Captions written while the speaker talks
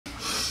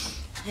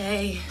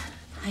Hey,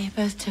 how you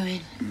both doing?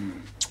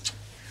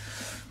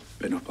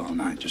 Been up all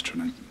night just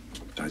trying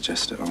to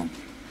digest it all.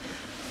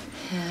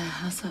 Yeah,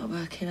 how's that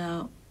working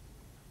out?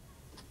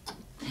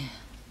 Yeah,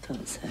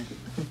 thought so.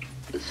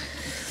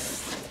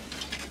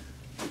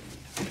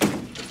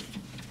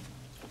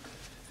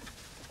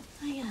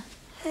 Hiya.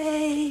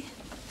 Hey.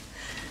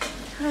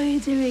 How are you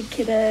doing,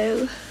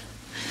 kiddo?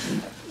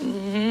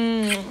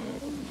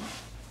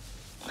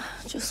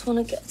 Just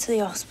want to get to the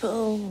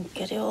hospital and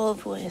get it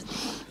over with.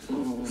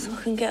 So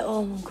I can get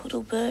home and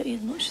cuddle Bertie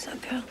as much as I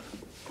can.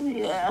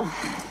 Yeah.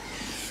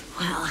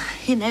 Well,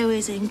 you know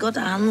he's in good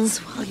hands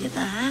while you're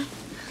there.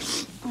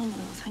 Oh,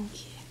 no,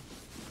 thank you.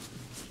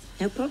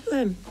 No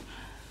problem.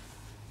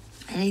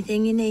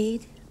 Anything you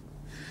need?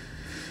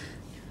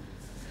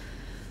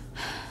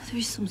 There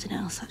is something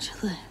else,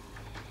 actually.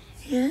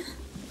 Yeah?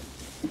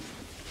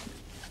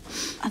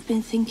 I've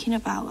been thinking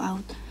about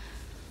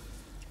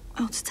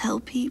how to tell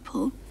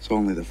people. It's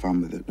only the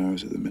family that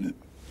knows at the minute.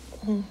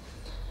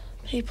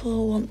 People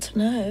will want to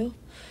know.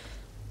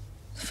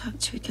 The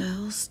factory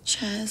girls,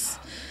 Ches.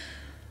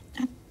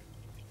 I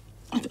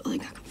don't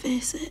think I can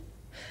face it.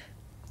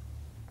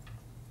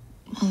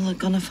 Well, they're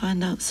gonna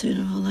find out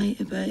sooner or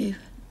later, babe.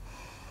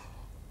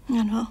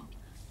 I know.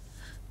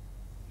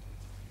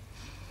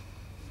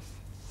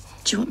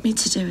 Do you want me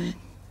to do it?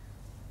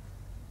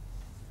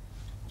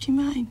 Do you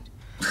mind?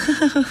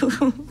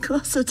 Of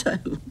course I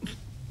don't.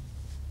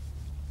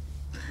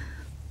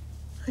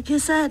 Like I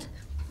said,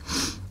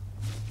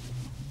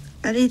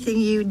 anything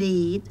you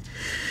need,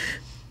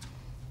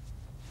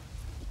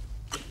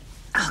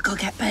 I'll go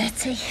get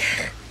Bertie.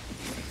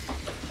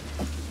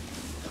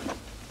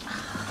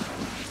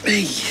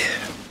 Hey.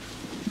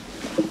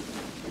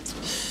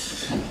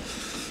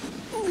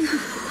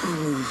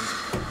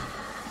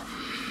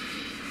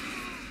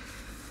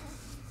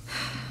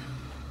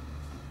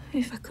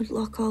 If I could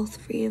lock all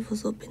three of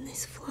us up in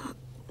this flat,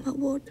 I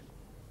would.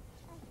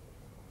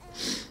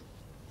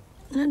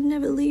 And I'd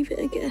never leave it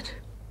again.